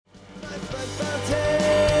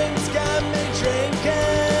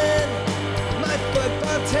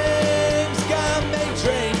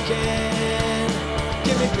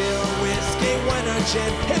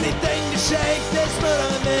direction. Anything to shake this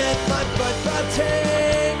mood I'm in. My football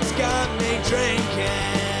team's got me drinking.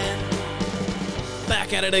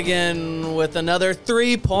 Back at it again with another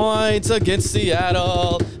 3 points against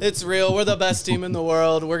Seattle. It's real. We're the best team in the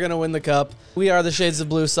world. We're going to win the cup. We are the Shades of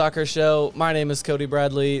Blue Soccer Show. My name is Cody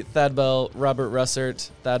Bradley. Thad Bell, Robert Russert.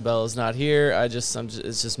 Thad Bell is not here.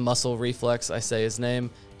 It's just muscle reflex. I say his name.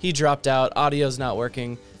 He dropped out. Audio's not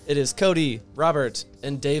working. It is Cody, Robert,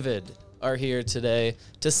 and David are here today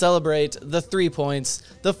to celebrate the 3 points,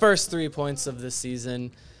 the first 3 points of this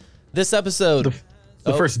season. This episode...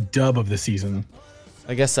 The first dub of the season.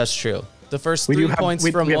 I guess that's true. The first 3 points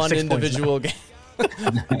from one individual game.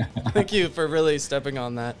 Thank you for really stepping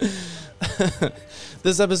on that.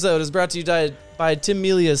 This episode is brought to you by Tim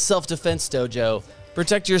Melia's Self-Defense Dojo.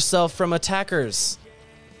 Protect yourself from attackers,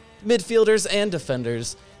 midfielders, and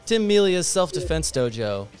defenders. Tim Melia's Self-Defense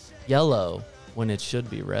Dojo. Yellow when it should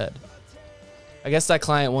be red. I guess that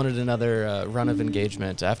client wanted another run of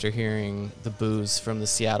engagement after hearing the boos from the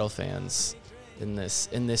Seattle fans in this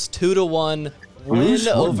 2-1 win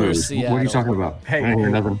over Seattle. What are you talking about? Hey,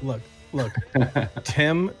 look.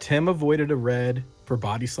 Tim avoided a red for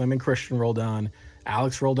body slamming Christian Roldan.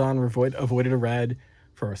 Alex Roldan avoided a red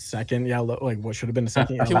for a second yellow, like what should have been a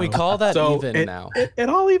second yellow. Can we call that even now? It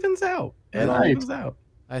all evens out. All evens out.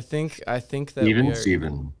 I think that even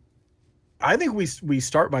Steven. I think we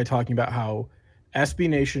start by talking about how SB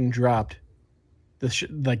Nation dropped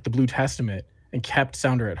the Blue Testament and kept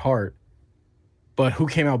Sounder at heart. But who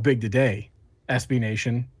came out big today? SB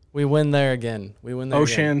Nation. We win there again.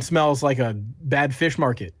 Ocean smells like a bad fish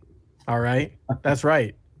market. All right? That's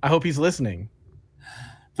right. I hope he's listening.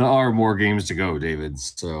 There are more games to go, David.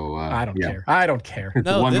 So I don't care. I don't care. It's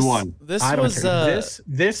 1-1.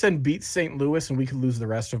 This and beat St. Louis, and we could lose the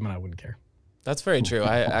rest of them, and I wouldn't care. That's very true.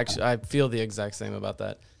 I feel the exact same about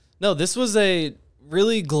that. No, this was a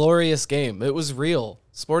really glorious game. It was real.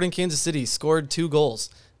 Sporting Kansas City scored 2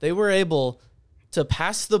 goals. They were able to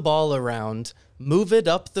pass the ball around, move it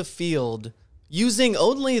up the field using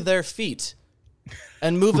only their feet,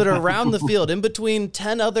 and move it around the field in between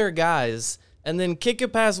 10 other guys, and then kick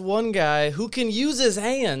it past one guy who can use his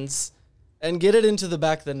hands and get it into the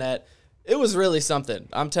back of the net. It was really something.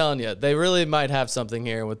 I'm telling you, they really might have something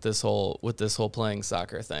here with this whole playing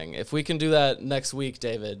soccer thing. If we can do that next week,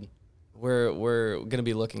 David, we're gonna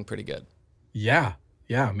be looking pretty good. Yeah.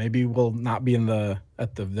 Maybe we'll not be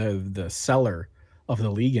at the cellar of the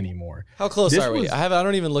league anymore. How close are we? I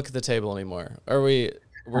don't even look at the table anymore.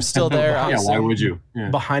 We're still there? Yeah, why would you?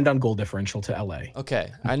 Yeah. Behind on goal differential to LA.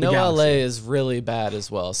 Okay. I know LA is really bad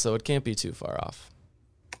as well, so it can't be too far off.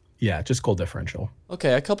 Yeah, just goal differential.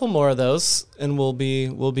 Okay, a couple more of those, and we'll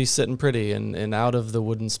be sitting pretty and out of the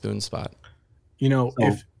wooden spoon spot. You know,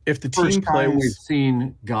 so if the team first plays, time we've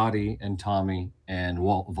seen Gotti and Tommy and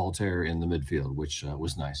Voltaire in the midfield, which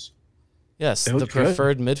was nice. Yes, the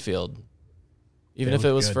preferred midfield. Even if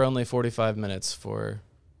it was for only 45 minutes for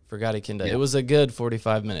Gotti Kinda. Yeah. It was a good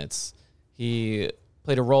 45 minutes. He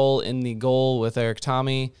played a role in the goal with Eric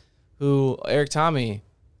Tommy, Eric Tommy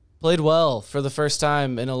played well for the first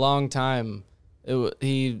time in a long time.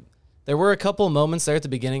 There were a couple moments there at the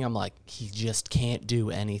beginning. I'm like, he just can't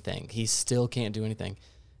do anything. He still can't do anything.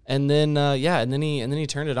 And then he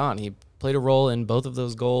turned it on. He played a role in both of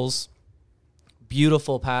those goals.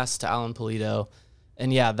 Beautiful pass to Alan Pulido.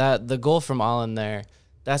 And the goal from Alan there,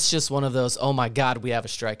 that's just one of those, oh my God, we have a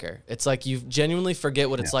striker. It's like you genuinely forget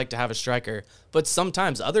what it's like to have a striker. But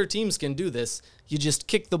sometimes other teams can do this. You just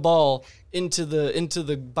kick the ball into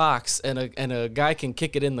the box, and a guy can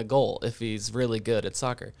kick it in the goal if he's really good at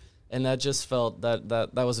soccer. And that just felt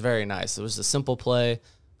that was very nice. It was a simple play,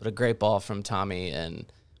 but a great ball from Tommy, and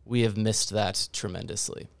we have missed that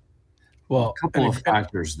tremendously. Well, a couple of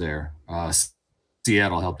factors there.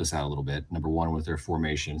 Seattle helped us out a little bit. Number one, with their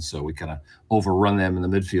formation, so we kind of overrun them in the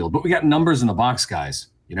midfield. But we got numbers in the box, guys.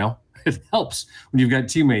 You know, it helps when you've got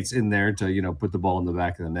teammates in there to put the ball in the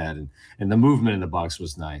back of the net, and the movement in the box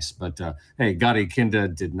was nice. But hey, Gotti Kinda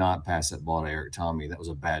did not pass that ball to Eric Tommy. That was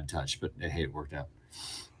a bad touch, but hey, it worked out.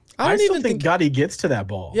 I don't even think Gotti gets to that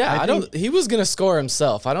ball. Yeah, he was gonna score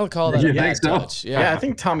himself. I don't call that a bad touch. Yeah, I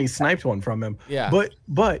think Tommy sniped one from him. Yeah.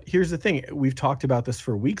 But here's the thing. We've talked about this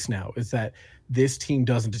for weeks now, is that this team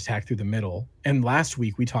doesn't attack through the middle. And last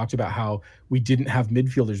week we talked about how we didn't have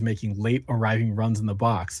midfielders making late arriving runs in the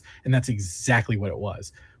box. And that's exactly what it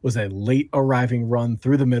was a late arriving run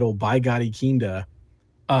through the middle by Gotti Kinda,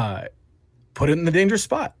 put it in the dangerous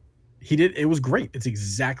spot. He did. It was great. It's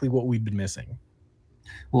exactly what we'd been missing.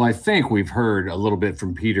 Well, I think we've heard a little bit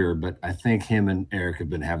from Peter, but I think him and Eric have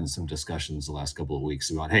been having some discussions the last couple of weeks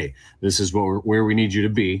about, hey, this is where we need you to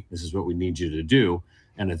be. This is what we need you to do.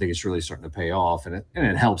 And I think it's really starting to pay off. And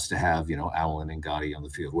it helps to have, Allen and Gotti on the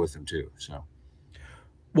field with him too. So,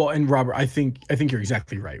 well, and Robert, I think you're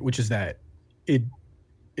exactly right, which is that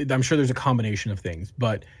I'm sure there's a combination of things,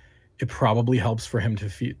 but it probably helps for him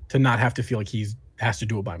to not have to feel like has to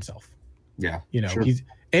do it by himself. Yeah. Sure.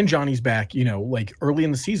 And Johnny's back, like early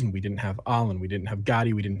in the season, we didn't have Allen, we didn't have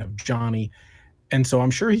Gotti, we didn't have Johnny. And so I'm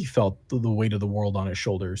sure he felt the weight of the world on his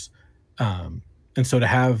shoulders. And so to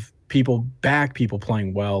have people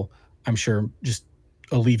playing well, I'm sure just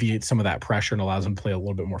alleviates some of that pressure and allows him to play a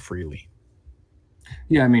little bit more freely.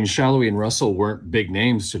 Yeah, I mean, Shalhoub and Russell weren't big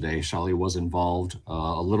names today. Shalhoub was involved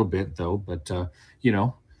a little bit, though. But,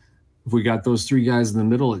 if we got those three guys in the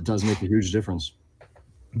middle, it does make a huge difference.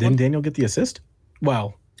 Didn't Daniel get the assist?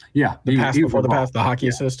 Well, yeah, the pass before the pass, the hockey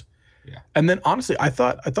assist. Yeah. And then honestly, I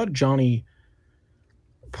thought Johnny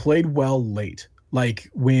played well late. Like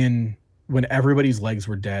when everybody's legs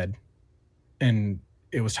were dead and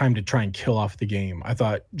it was time to try and kill off the game. I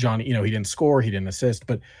thought Johnny, he didn't score, he didn't assist,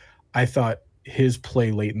 but I thought his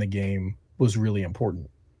play late in the game was really important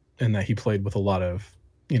and that he played with a lot of,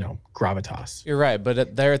 gravitas. You're right,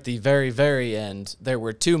 but there at the very, very end, there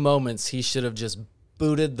were two moments he should have just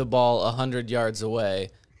booted the ball 100 yards away,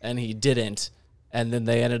 and he didn't, and then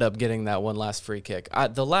they ended up getting that one last free kick.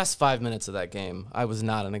 The last 5 minutes of that game, I was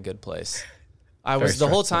not in a good place. The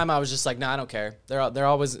whole time I was just like, I don't care. They're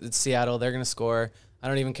always it's Seattle. They're gonna score. I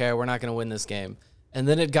don't even care. We're not gonna win this game. And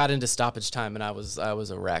then it got into stoppage time, and I was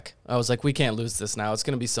a wreck. I was like, we can't lose this now. It's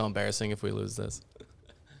gonna be so embarrassing if we lose this.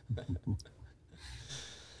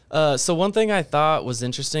 So one thing I thought was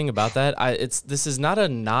interesting about that, this is not a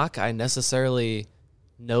knock I necessarily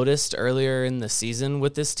noticed earlier in the season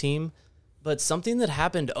with this team, but something that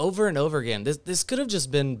happened over and over again. This could have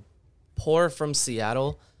just been poor from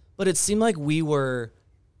Seattle, but it seemed like we were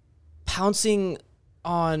pouncing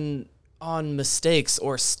on mistakes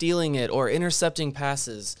or stealing it or intercepting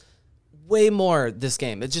passes way more this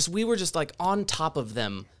game. We were just like on top of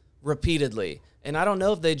them repeatedly. And I don't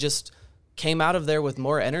know if they just came out of there with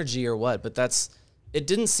more energy or what, but it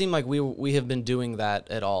didn't seem like we have been doing that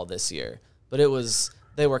at all this year. But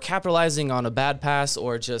they were capitalizing on a bad pass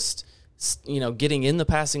or just, getting in the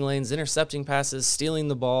passing lanes, intercepting passes, stealing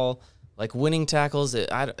the ball, like winning tackles.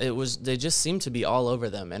 They just seemed to be all over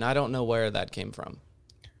them, and I don't know where that came from.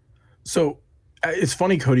 So it's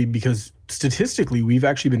funny, Cody, because statistically, we've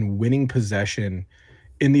actually been winning possession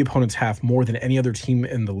in the opponent's half more than any other team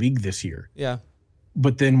in the league this year. Yeah.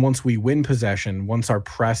 But then once we win possession, once our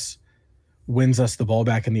press wins us the ball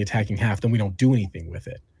back in the attacking half, then we don't do anything with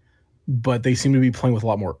it. But they seem to be playing with a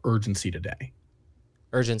lot more urgency today.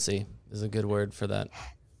 Urgency is a good word for that.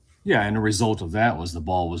 Yeah, and a result of that was the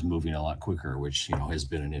ball was moving a lot quicker, which, has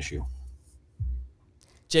been an issue.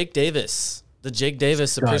 Jake Davis, the Jake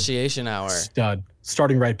Davis Appreciation Hour. Stud.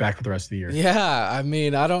 Starting right back for the rest of the year. Yeah, I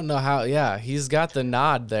mean, I don't know how. Yeah, he's got the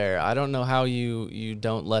nod there. I don't know how you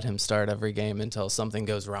don't let him start every game until something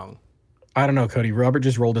goes wrong. I don't know, Cody. Robert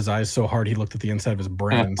just rolled his eyes so hard he looked at the inside of his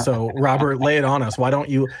brain. So, Robert, lay it on us. Why don't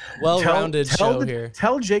you well-rounded show here?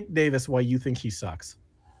 Tell Jake Davis why you think he sucks.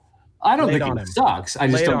 I don't think he sucks. I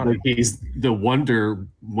just don't think he's the wonder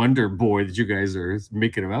boy that you guys are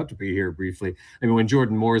making him out to be here briefly. I mean, when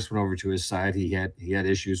Jordan Morris went over to his side, he had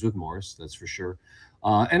issues with Morris, that's for sure.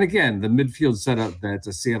 And again, the midfield setup that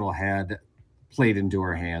Seattle had played into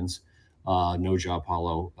our hands. No-Job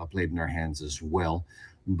Paulo played in our hands as well.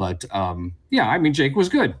 But, yeah, I mean, Jake was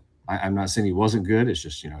good. I'm not saying he wasn't good. It's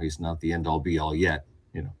just, he's not the end-all, be-all yet.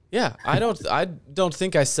 Yeah, I don't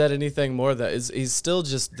think I said anything more. He's still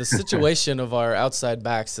just the situation of our outside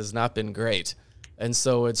backs has not been great, and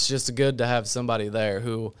so it's just good to have somebody there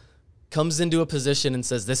who comes into a position and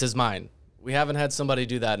says, "This is mine." We haven't had somebody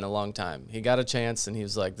do that in a long time. He got a chance, and he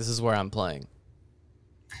was like, "This is where I'm playing."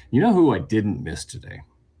 You know who I didn't miss today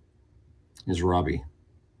is Robbie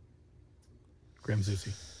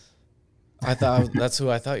Graham-Zusi. I thought that's who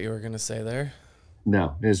I thought you were going to say there.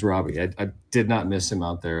 No, it is Robbie. I did not miss him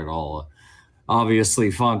out there at all.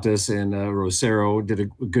 Obviously, Fontes and Rosero did a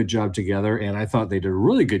good job together, and I thought they did a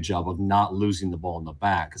really good job of not losing the ball in the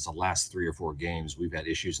back because the last 3 or 4 games we've had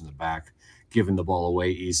issues in the back, giving the ball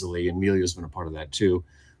away easily, and Emilio's been a part of that too.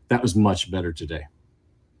 That was much better today.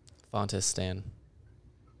 Fontes Stan.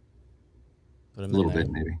 A little bit,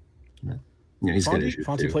 maybe. Yeah, he's got issues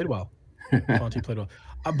Fonte played well. Fonte played well.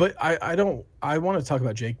 But I want to talk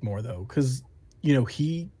about Jake more, though, because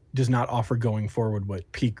he does not offer going forward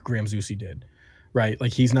what peak Graham-Zusi did, right?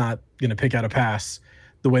 Like he's not going to pick out a pass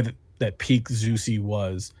the way that that peak Zusi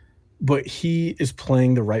was, but he is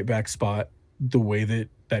playing the right back spot the way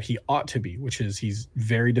that he ought to be, which is he's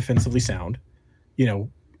very defensively sound. You know,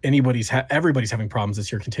 everybody's having problems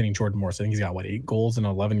this year containing Jordan Morris. I think he's got 8 goals in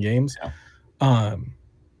 11 games. Yeah.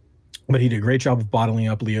 But he did a great job of bottling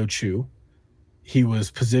up Leo Chu. He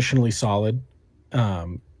was positionally solid.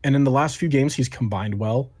 And in the last few games, he's combined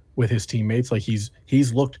well with his teammates. Like he's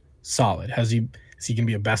looked solid. Is he going to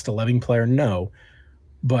be a best 11 player? No.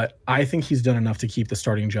 But I think he's done enough to keep the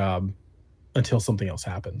starting job until something else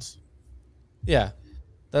happens. Yeah.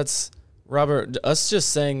 That's Robert. Us just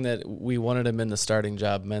saying that we wanted him in the starting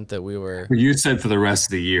job meant that we were. You said for the rest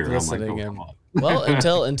of the year. I'm like, come on. Well,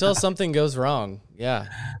 until something goes wrong. Yeah.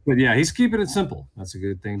 But yeah, he's keeping it simple. That's a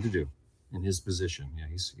good thing to do in his position. Yeah,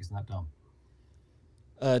 he's not dumb.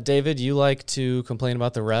 David, you like to complain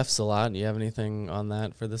about the refs a lot. Do you have anything on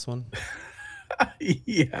that for this one?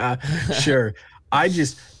 Yeah, sure. I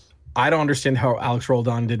don't understand how Alex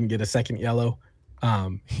Roldan didn't get a second yellow.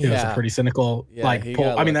 It was a pretty cynical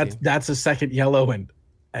pull. I mean, that's a second yellow in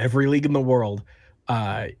every league in the world,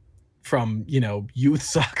 from youth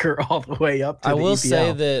soccer all the way up to I the will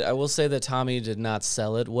EPL. I will say that Tommy did not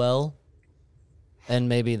sell it well, and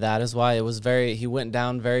maybe that is why he went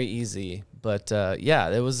down very easy. But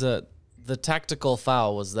it was the tactical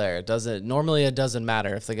foul was there. It doesn't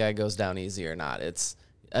matter if the guy goes down easy or not. It's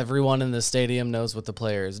everyone in the stadium knows what the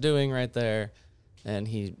player is doing right there, and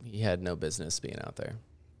he had no business being out there.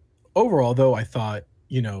 Overall, though, I thought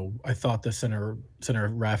the center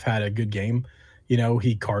ref had a good game.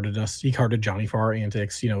 He carded us. He carded Johnny for our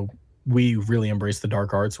antics. We really embraced the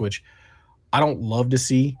dark arts, which I don't love to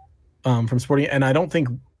see from Sporting. And I don't think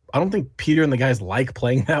Peter and the guys like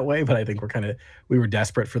playing that way, but I think we were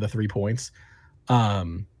desperate for the 3 points.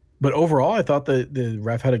 But overall, I thought the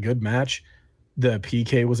ref had a good match. The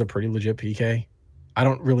PK was a pretty legit PK. I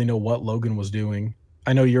don't really know what Logan was doing.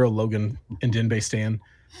 I know you're a Logan and Denbei stan.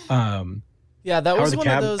 That was one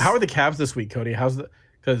of those. How are the Cavs this week, Cody?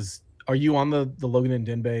 Because are you on the Logan and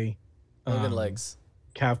Denbei Logan legs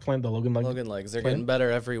Cav plan? The Logan legs. They're getting better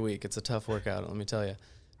every week. It's a tough workout, let me tell you.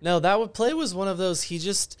 No, that play was one of those.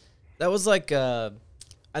 That was like, I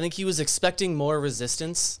think he was expecting more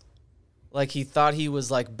resistance. Like he thought he was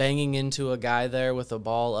like banging into a guy there with a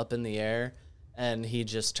ball up in the air, and he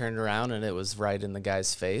just turned around and it was right in the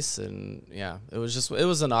guy's face. And it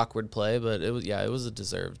was an awkward play, but it was a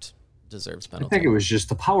deserved penalty. I think it was just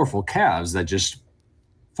the powerful Cavs that just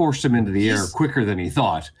forced him into the air quicker than he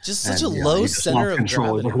thought. Just such a low center of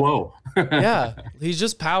gravity. Like, whoa. Yeah, he's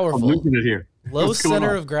just powerful. I'm losing it here. Low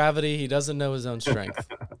center of gravity. He doesn't know his own strength.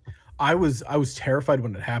 I was terrified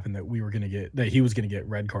when it happened that he was gonna get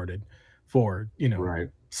red carded for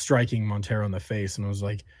striking Montero in the face, and I was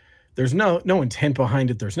like, there's no intent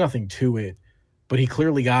behind it. There's nothing to it, but he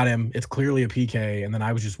clearly got him. It's clearly a PK, and then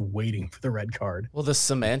I was just waiting for the red card. Well, the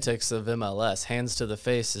semantics of MLS, hands to the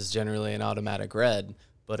face is generally an automatic red,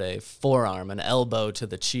 but a forearm, an elbow to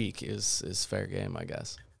the cheek is fair game, I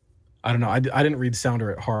guess. I don't know. I didn't read Sounder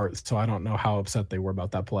at Heart, so I don't know how upset they were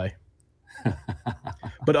about that play.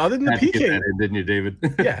 But other than the PK, get that in, didn't you, David?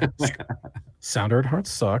 Yeah. Sounder at Heart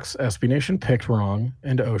sucks. SB Nation picked wrong,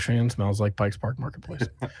 and Ocean smells like Pikes Park Marketplace.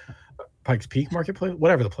 Pikes Peak Marketplace,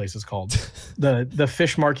 whatever the place is called, the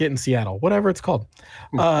fish market in Seattle, whatever it's called.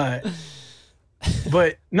 But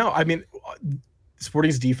no, I mean,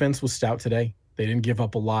 Sporting's defense was stout today. They didn't give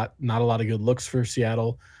up a lot. Not a lot of good looks for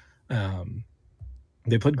Seattle.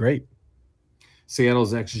 They played great.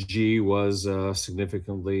 Seattle's XG was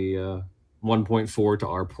significantly 1.4 to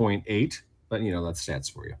our 0.8, but that's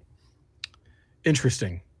stats for you.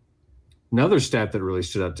 Interesting. Another stat that really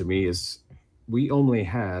stood out to me is we only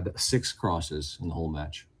had 6 crosses in the whole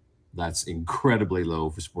match. That's incredibly low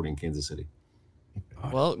for Sporting Kansas City.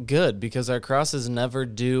 God. Well, good, because our crosses never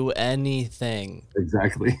do anything.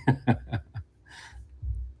 Exactly.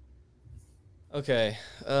 Okay,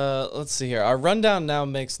 let's see here. Our rundown now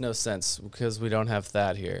makes no sense because we don't have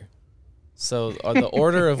Thad here. So the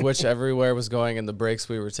order of which everywhere was going and the breaks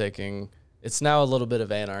we were taking, it's now a little bit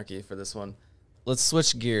of anarchy for this one. Let's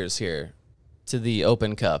switch gears here to the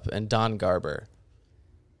Open Cup and Don Garber.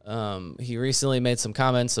 He recently made some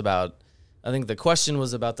comments about, I think the question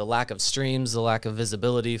was about the lack of streams, the lack of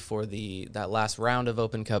visibility for that last round of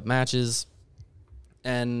Open Cup matches.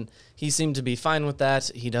 And he seemed to be fine with that.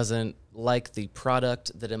 He doesn't like the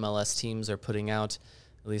product that MLS teams are putting out.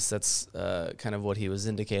 At least that's kind of what he was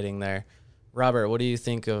indicating there. Robert, what do you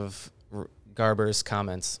think of Garber's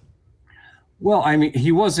comments? Well, I mean,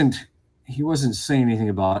 he wasn't saying anything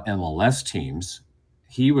about MLS teams.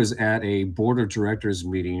 He was at a board of directors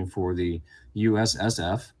meeting for the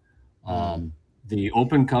USSF. the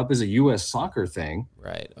Open Cup is a U.S. soccer thing.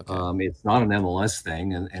 Right. Okay. It's not an MLS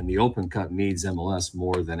thing, and the Open Cup needs MLS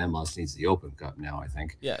more than MLS needs the Open Cup now, I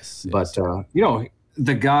think. Yes. But,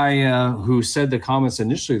 the guy who said the comments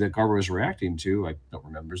initially that Garber was reacting to, I don't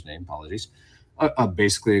remember his name, apologies,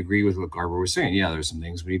 basically agree with what Garber was saying. Yeah, there's some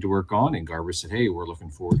things we need to work on. And Garber said, hey, we're looking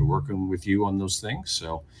forward to working with you on those things.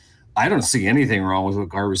 So I don't see anything wrong with what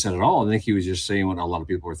Garber said at all. I think he was just saying what a lot of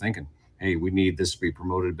people are thinking. Hey, we need this to be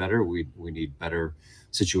promoted better. We need better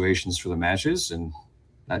situations for the matches, and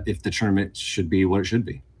if the tournament should be what it should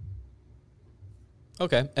be.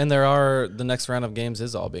 Okay. And the next round of games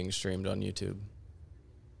is all being streamed on YouTube.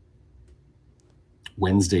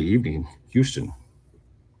 Wednesday evening, Houston.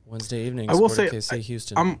 Wednesday evening. I will say, KC,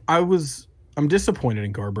 Houston. I'm disappointed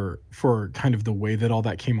in Garber for kind of the way that all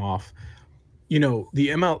that came off. The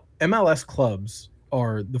MLS clubs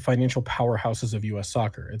are the financial powerhouses of U.S.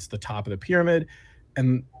 soccer. It's the top of the pyramid,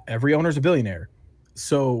 and every owner's a billionaire.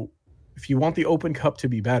 So if you want the Open Cup to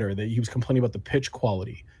be better, that he was complaining about the pitch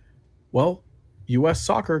quality. Well, U.S.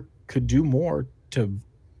 soccer could do more to,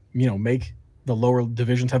 make the lower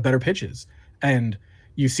divisions have better pitches. And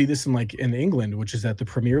you see this in England, which is that the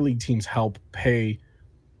Premier League teams help pay,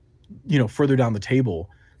 further down the table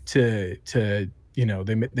to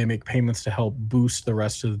they make payments to help boost the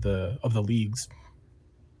rest of the leagues.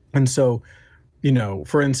 And so,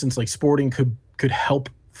 for instance, like Sporting could help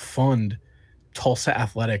fund Tulsa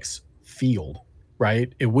Athletics field,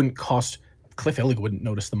 right? It wouldn't cost, Cliff Elliott wouldn't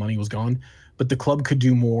notice the money was gone, but the club could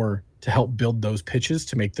do more to help build those pitches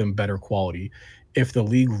to make them better quality. If the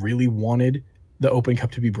league really wanted the Open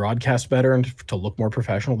Cup to be broadcast better and to look more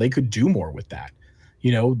professional, they could do more with that.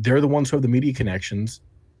 They're the ones who have the media connections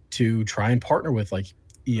to try and partner with like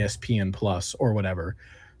ESPN Plus or whatever.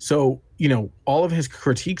 So, all of his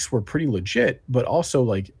critiques were pretty legit, but also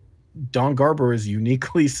like Don Garber is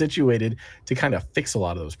uniquely situated to kind of fix a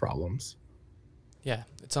lot of those problems. Yeah,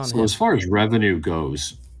 it's on him. So as far as revenue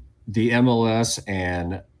goes, the MLS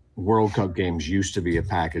and World Cup games used to be a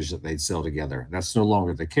package that they'd sell together. That's no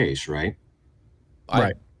longer the case, right?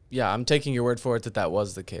 Right. Yeah, I'm taking your word for it that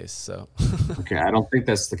was the case. So okay, I don't think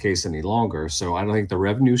that's the case any longer. So I don't think the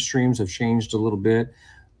revenue streams have changed a little bit.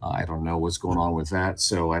 I don't know what's going on with that.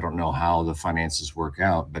 So I don't know how the finances work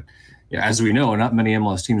out. But as we know, not many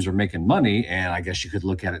MLS teams are making money. And I guess you could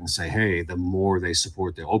look at it and say, hey, the more they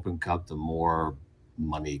support the Open Cup, the more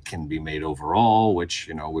money can be made overall, which,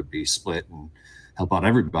 would be split and help out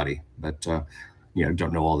everybody. But,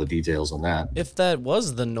 don't know all the details on that. If that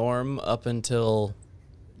was the norm up until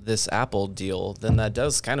this Apple deal, then that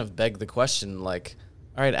does kind of beg the question, like,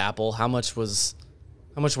 all right, Apple, how much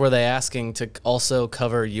were they asking to also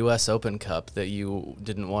cover US Open Cup that you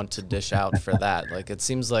didn't want to dish out for that? Like, it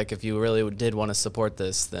seems like if you really did want to support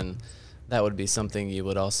this, then that would be something you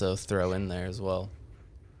would also throw in there as well.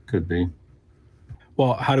 Could be.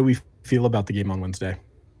 Well, how do we feel about the game on Wednesday?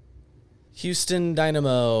 Houston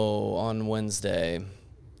Dynamo on Wednesday.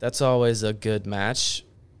 That's always a good match.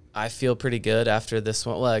 I feel pretty good after this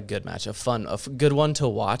one. Well, a good match, a good one to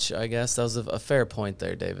watch, I guess. That was a fair point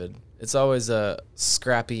there, David. It's always a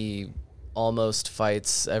scrappy, almost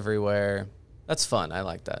fights everywhere. That's fun. I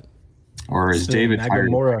like that. Or is David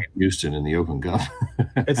Nagamura Houston in the Open Cup?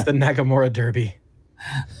 It's the Nagamura Derby.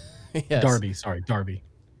 Yes. Derby.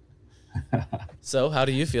 So how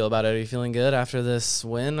do you feel about it? Are you feeling good after this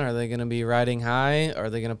win? Are they going to be riding high? Are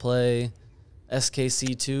they going to play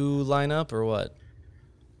SKC2 lineup or what?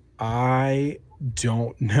 I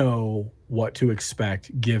don't know what to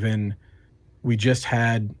expect, given we just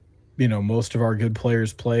had, most of our good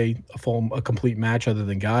players play a complete match other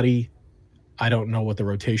than Gotti. I don't know what the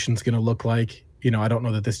rotation's going to look like. I don't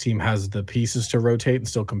know that this team has the pieces to rotate and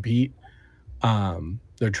still compete.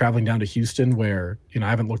 They're traveling down to Houston where, I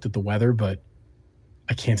haven't looked at the weather, but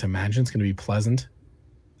I can't imagine it's going to be pleasant.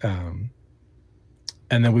 And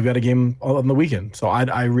then we've got a game on the weekend. So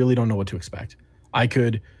I really don't know what to expect. I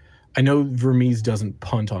know Vermees doesn't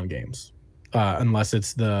punt on games unless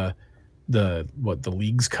it's the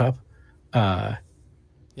League's Cup.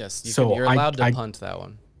 Yes, you're allowed to punt that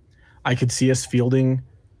one. I could see us fielding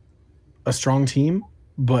a strong team,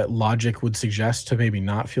 but logic would suggest to maybe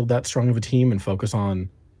not field that strong of a team and focus on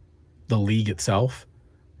the league itself,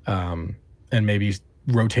 and maybe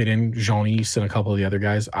rotate in Jean-Yves and a couple of the other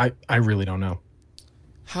guys. I really don't know.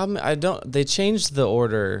 They changed the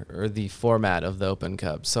order or the format of the Open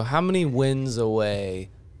Cup. So how many wins away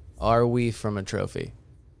are we from a trophy?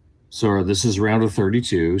 So this is round of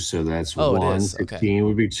 32. So that's 1. 15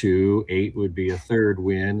 would be 2. 8 would be a third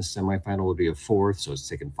win. Semifinal would be a fourth. So it's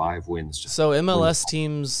taken 5 wins. So MLS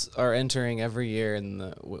teams are entering every year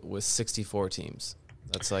with 64 teams.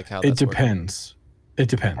 That's like how that's it depends. Working. It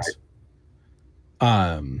depends.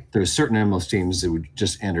 There's certain MLS teams that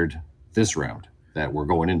just entered this round that we're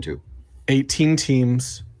going into. 18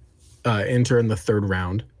 teams enter in the third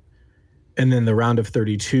round. And then the round of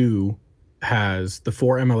 32 has the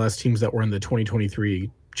 4 MLS teams that were in the 2023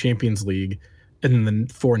 Champions League and then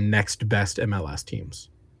the 4 next best MLS teams.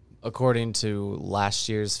 According to last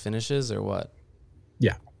year's finishes or what?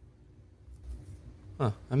 Yeah.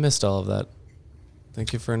 Huh, I missed all of that.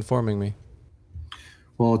 Thank you for informing me.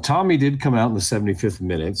 Well, Tommy did come out in the 75th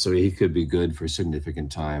minute, so he could be good for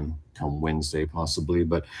significant time come Wednesday, possibly.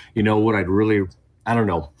 But you know what? I don't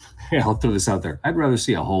know. I'll throw this out there. I'd rather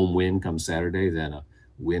see a home win come Saturday than a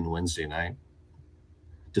win Wednesday night.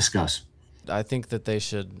 Discuss. I think that they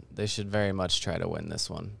should very much try to win this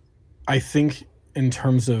one. I think in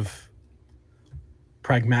terms of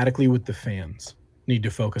pragmatically with the fans, need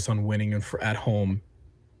to focus on winning at home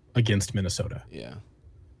against Minnesota. Yeah.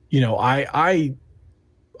 You know, I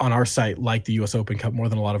on our site like the US Open Cup more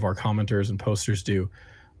than a lot of our commenters and posters do.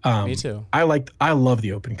 Me too. I love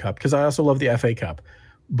the Open Cup because I also love the FA Cup.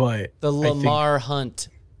 But the Lamar Hunt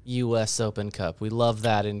US Open Cup. We love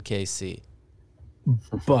that in KC.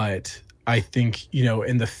 But I think, you know,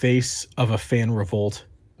 in the face of a fan revolt,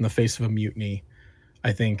 in the face of a mutiny,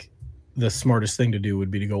 I think the smartest thing to do would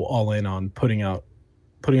be to go all in on putting on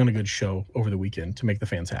a good show over the weekend to make the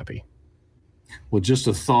fans happy. Well, just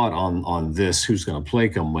a thought on this, who's going to play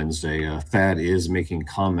come Wednesday. Thad is making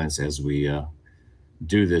comments as we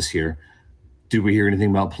do this here. Did we hear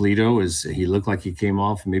anything about Polito? He looked like he came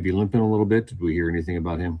off maybe limping a little bit. Did we hear anything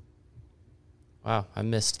about him? Wow, I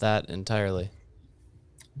missed that entirely.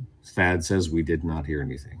 Thad says we did not hear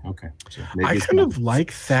anything. Okay. So I kind of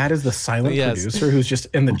like Thad as the silent producer who's just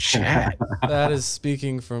in the chat. That is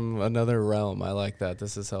speaking from another realm. I like that.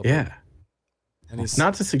 This is helpful. Yeah. And he's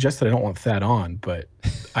not to suggest that I don't want Thad on, but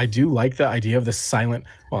I do like the idea of the silent.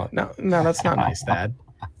 Well, no, that's not nice, Thad.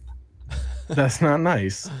 That's not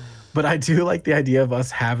nice. But I do like the idea of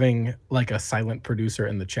us having like a silent producer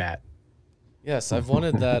in the chat. Yes, I've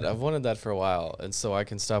wanted that. I've wanted that for a while, and so I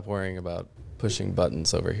can stop worrying about pushing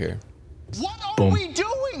buttons over here. What are we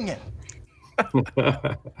doing?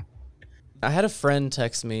 I had a friend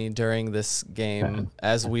text me during this game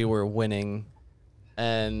as we were winning,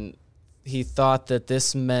 and he thought that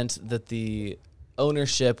this meant that the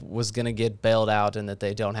ownership was going to get bailed out and that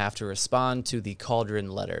they don't have to respond to the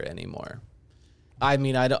Cauldron letter anymore. I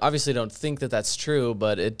mean, I obviously don't think that that's true,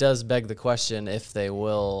 but it does beg the question if they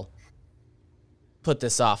will put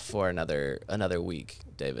this off for another week,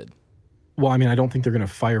 David. Well, I mean, I don't think they're going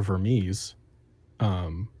to fire Vermees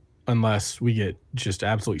unless we get just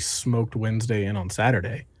absolutely smoked Wednesday and on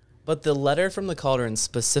Saturday. But the letter from the Cauldron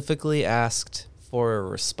specifically asked for a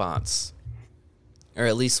response, or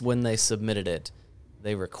at least when they submitted it,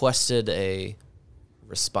 they requested a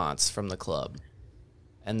response from the club.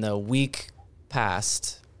 And the week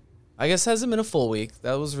passed. I guess it hasn't been a full week.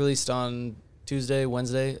 That was released on Tuesday,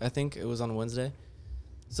 Wednesday. I think it was on Wednesday.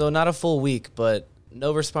 So not a full week, but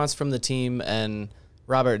no response from the team. And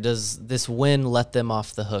Robert, does this win let them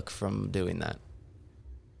off the hook from doing that?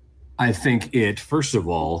 I think first of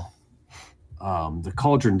all, the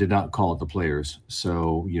Cauldron did not call it the players.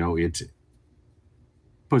 So, you know, it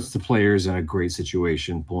puts the players in a great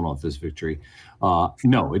situation pulling off this victory.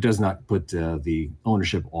 No, it does not put the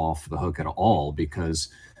ownership off the hook at all, because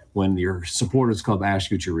when your supporters club asks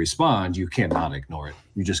you to respond, you cannot ignore it.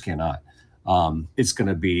 You just cannot. It's going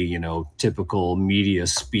to be, you know, typical media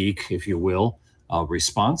speak, if you will,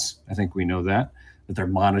 response. I think we know that they're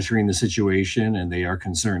monitoring the situation and they are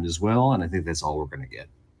concerned as well. And I think that's all we're going to get.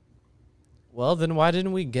 Well, then why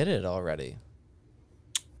didn't we get it already?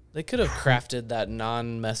 They could have crafted that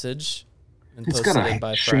non-message and posted it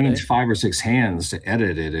by Friday. Change 5 or 6 hands to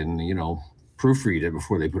edit it and, you know, proofread it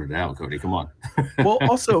before they put it out, Cody. Come on. Well,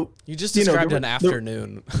 also, you just described an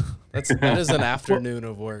afternoon. That is an afternoon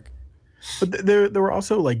of work. But there were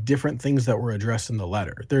also like different things that were addressed in the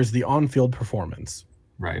letter. There's the on-field performance,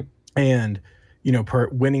 right? And you know,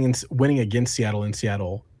 winning against Seattle in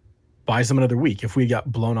Seattle buys them another week. If we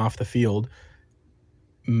got blown off the field,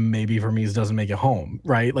 maybe Vermees doesn't make it home,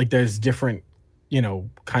 right? Like there's different, you know,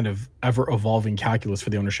 kind of ever evolving calculus for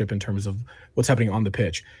the ownership in terms of what's happening on the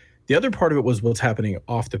pitch. The other part of it was what's happening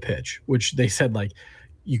off the pitch, which they said, like,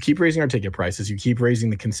 you keep raising our ticket prices, you keep raising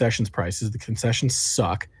the concessions prices, the concessions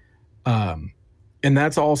suck. And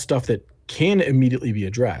that's all stuff that can immediately be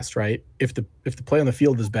addressed, right? If the play on the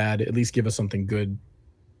field is bad, at least give us something good,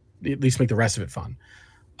 at least make the rest of it fun.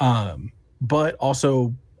 But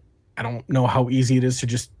also, I don't know how easy it is to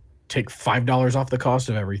just take $5 off the cost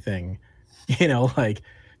of everything. You know, like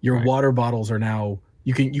your water bottles are now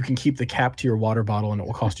You can keep the cap to your water bottle and it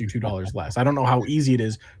will cost you $2 less. I don't know how easy it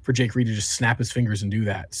is for Jake Reed to just snap his fingers and do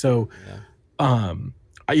that. So,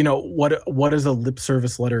 what is a lip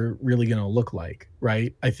service letter really going to look like,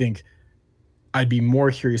 right? I think I'd be more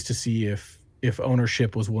curious to see if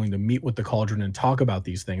ownership was willing to meet with the Cauldron and talk about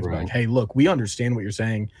these things. Right. Like, hey, look, we understand what you're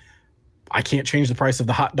saying. I can't change the price of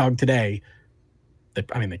the hot dog today.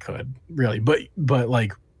 They could really, but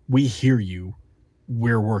like, we hear you.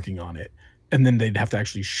 We're working on it. And then they'd have to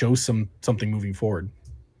actually show something moving forward.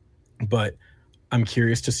 But I'm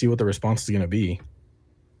curious to see what the response is going to be.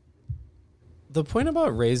 The point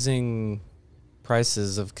about raising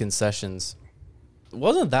prices of concessions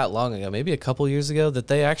wasn't that long ago, maybe a couple years ago, that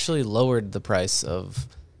they actually lowered the price of,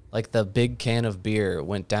 like, the big can of beer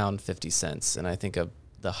went down 50 cents. And I think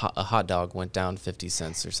a hot dog went down 50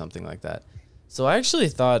 cents or something like that. So I actually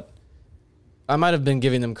thought I might have been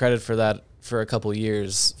giving them credit for that for a couple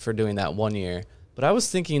years for doing that 1 year, but I was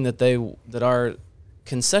thinking that our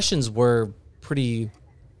concessions were pretty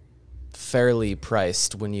fairly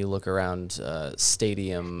priced when you look around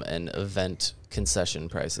stadium and event concession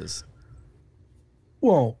prices.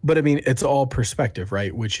 Well, but I mean, it's all perspective,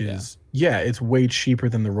 right? Which is, it's way cheaper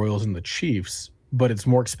than the Royals and the Chiefs, but it's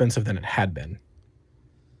more expensive than it had been.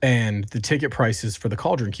 And the ticket prices for the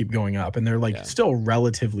Cauldron keep going up, and they're still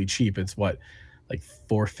relatively cheap. It's what, like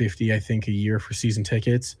 $450, I think, a year for season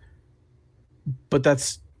tickets. But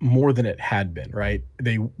that's more than it had been, right?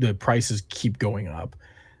 The prices keep going up.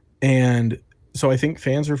 And so I think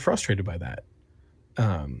fans are frustrated by that.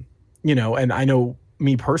 And I know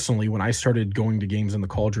me personally, when I started going to games in the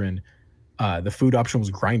Cauldron, the food option was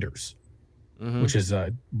Grinders, which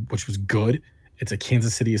was good. It's a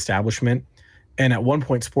Kansas City establishment. And at one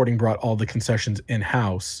point, Sporting brought all the concessions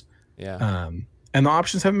in-house. Yeah. And the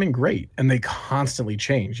options haven't been great, and they constantly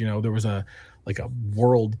change. There was a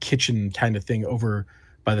world kitchen kind of thing over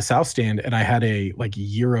by the South Stand, and I had a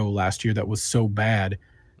gyro last year that was so bad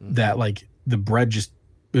that the bread it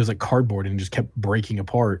was like cardboard and just kept breaking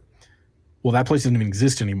apart. Well, that place doesn't even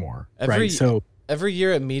exist anymore, right? So every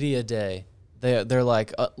year at Media Day, they're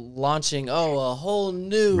launching a whole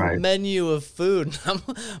new menu of food. I'm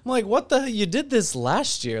like, what the hell? You did this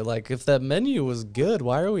last year. Like, if that menu was good,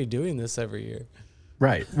 why are we doing this every year?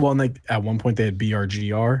 Right. Well, and at one point they had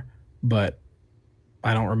BRGR, but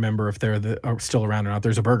I don't remember if they're still around or not.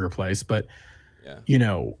 There's a burger place, but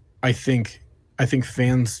I think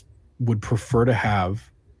fans would prefer to have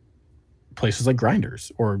places like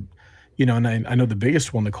Grinders or, and I know the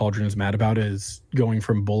biggest one the Cauldron is mad about is going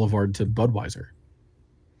from Boulevard to Budweiser.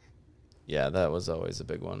 Yeah, that was always a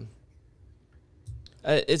big one.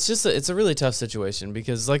 It's a really tough situation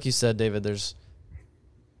because, like you said, David, there's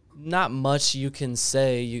not much you can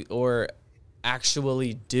say or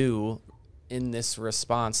actually do in this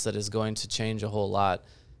response that is going to change a whole lot.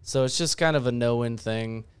 So it's just kind of a no-win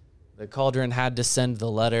thing. The Cauldron had to send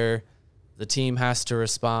the letter. The team has to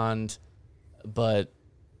respond, but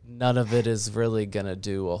none of it is really going to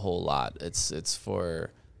do a whole lot. It's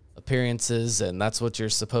for appearances, and that's what you're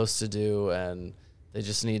supposed to do, and they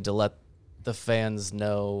just need to let the fans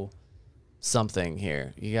know something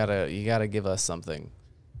here. You gotta give us something.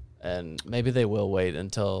 And maybe they will wait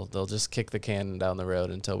until they'll just kick the can down the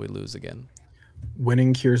road until we lose again.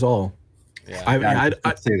 Winning cures all. Yeah,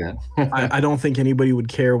 I'd say that. I don't think anybody would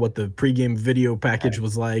care what the pregame video package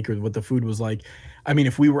was like or what the food was like. I mean,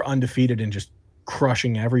 if we were undefeated and just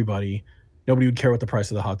crushing everybody, nobody would care what the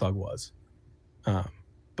price of the hot dog was.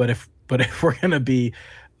 But if we're gonna be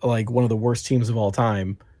like one of the worst teams of all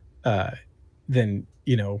time, then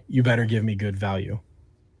you better give me good value.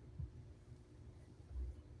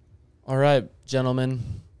 All right, gentlemen.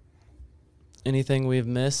 Anything we've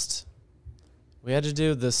missed? We had to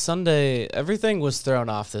do the Sunday. Everything was thrown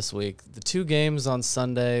off this week. The 2 games on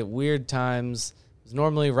Sunday, weird times. We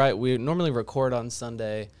normally record on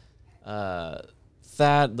Sunday. We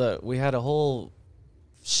had a whole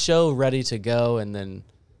show ready to go, and then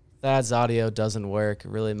Thad's audio doesn't work.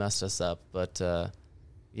 It really messed us up. But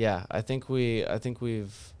I think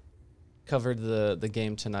we've covered the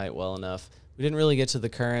game tonight well enough. We didn't really get to the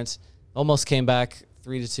current. Almost came back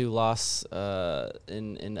 3-2 loss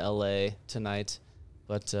in LA tonight.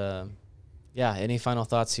 But any final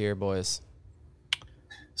thoughts here, boys?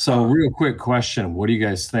 So real quick question. What do you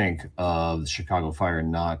guys think of the Chicago Fire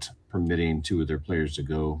not permitting 2 of their players to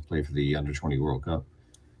go play for the Under-20 World Cup?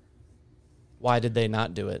 Why did they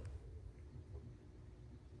not do it?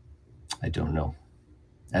 I don't know.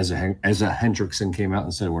 As a Hendrickson came out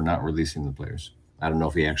and said, we're not releasing the players. I don't know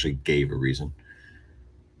if he actually gave a reason.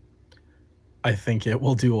 I think it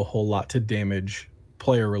will do a whole lot to damage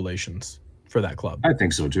player relations for that club. I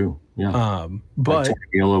think so too. Yeah. But like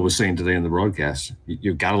Tony was saying today in the broadcast,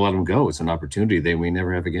 you've got to let them go. It's an opportunity they may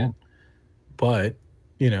never have again. But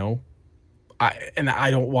I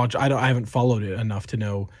haven't followed it enough to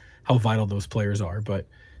know how vital those players are. But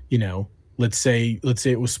let's say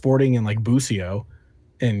it was Sporting and like Busio,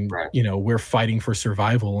 and right. We're fighting for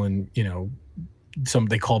survival, and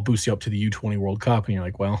they call Busio up to the U20 World Cup, and you're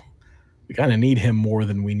like, well, we kind of need him more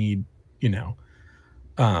than we need him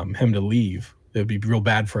to leave. It would be real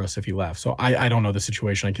bad for us if he left. So I don't know the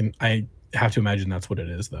situation. I have to imagine that's what it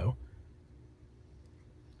is, though.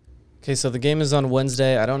 Okay, so the game is on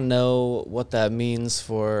Wednesday. I don't know what that means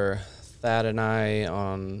for Thad and I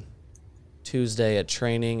on Tuesday at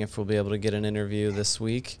training, if we'll be able to get an interview this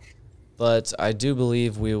week. But I do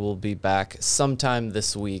believe we will be back sometime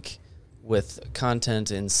this week with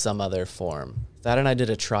content in some other form. Thad and I did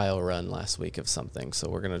a trial run last week of something, so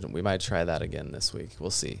we might try that again this week. We'll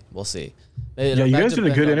see. Yeah, you guys did a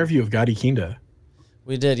good interview of Gadi Kinda.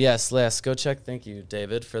 We did, yes. Go check. Thank you,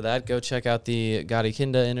 David, for that. Go check out the Gadi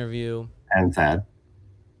Kinda interview. And Thad.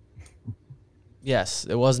 Yes,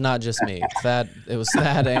 it was not just me. It was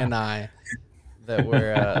Thad and I that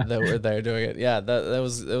were there doing it. Yeah, that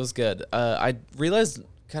was good. I realized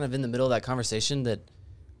kind of in the middle of that conversation that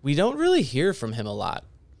we don't really hear from him a lot.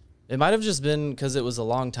 It might have just been because it was a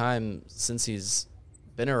long time since he's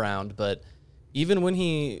been around, but even when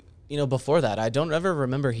he, before that, I don't ever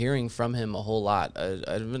remember hearing from him a whole lot. I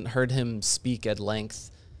haven't heard him speak at length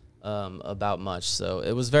about much, so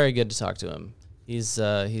it was very good to talk to him. He's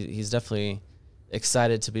definitely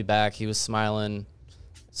excited to be back. He was smiling,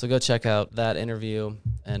 so go check out that interview.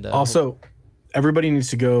 And also, everybody needs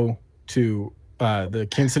to go to the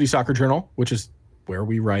Kansas City Soccer Journal, which is where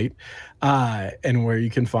we write, and where you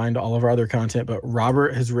can find all of our other content. But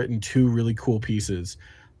Robert has written 2 really cool pieces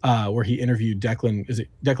where he interviewed Declan. Is it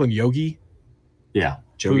Declan Yogi? Yeah,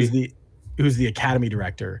 Jogi. Who's the academy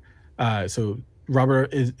director. So Robert,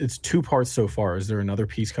 it's 2 parts so far. Is there another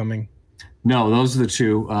piece coming? No, those are the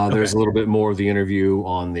 2. Okay. There's a little bit more of the interview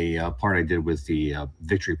on the part I did with the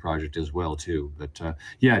Victory Project as well too. But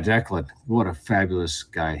yeah, Declan, what a fabulous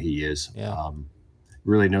guy he is. Yeah.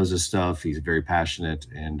 Really knows his stuff. He's very passionate,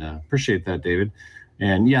 and appreciate that, David.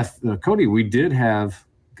 And yeah, Cody, we did have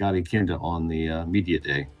Gadi Kinda on the media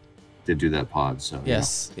day. Did do that pod. So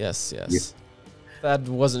yes. Yeah. Thad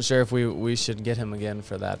wasn't sure if we should get him again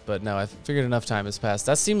for that, but no, I figured enough time has passed.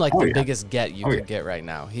 That seemed like the biggest get you could get right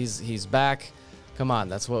now. He's back. Come on,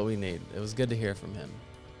 that's what we need. It was good to hear from him.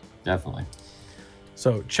 Definitely.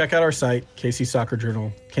 So check out our site, KC Soccer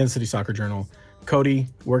Journal, Kansas City Soccer Journal. Cody,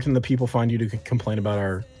 where can the people find you to complain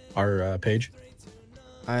about our page?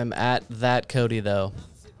 I'm at that Cody though.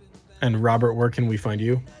 And Robert, where can we find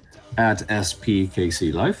you? At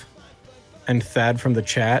SPKC Life. And Thad from the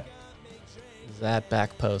chat. That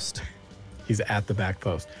back post. He's at the back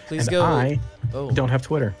post. Please and go. I don't have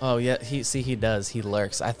Twitter. Oh yeah, he does. He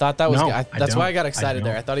lurks. I thought that was. That's why I got excited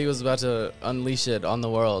there. I thought he was about to unleash it on the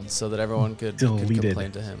world so that everyone could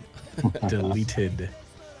complain to him. Deleted.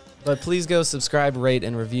 But please go subscribe, rate,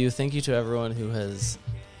 and review. Thank you to everyone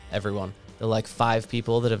the like 5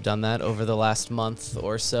 people that have done that over the last month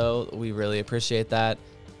or so. We really appreciate that.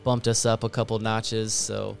 Bumped us up a couple notches.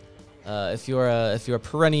 So if you're a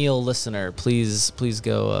perennial listener, please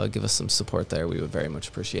go give us some support there. We would very much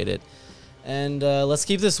appreciate it. And let's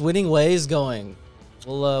keep this winning ways going.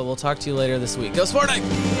 We'll talk to you later this week. Go Sporting!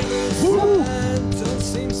 Woo! Don't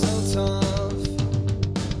seem so tough.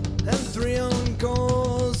 And 3 own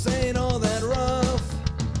goals ain't all that rough.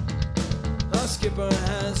 Our skipper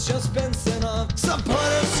has just been sent off.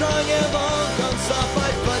 Supporters strong have all gone soft.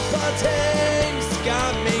 My football team's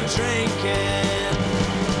got me drinking.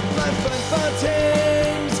 My football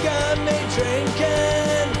team's got me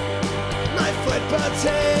drinking. My football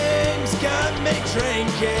team's got me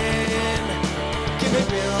drinking. Give me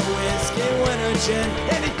beer or whiskey, wine or gin.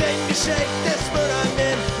 Anything to shake this mood I'm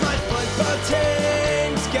in. My football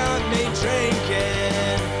team's got me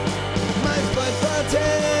drinking. My football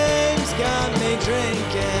team's got me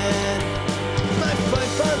drinking. My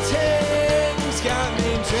football team's got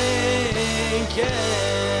me drinking.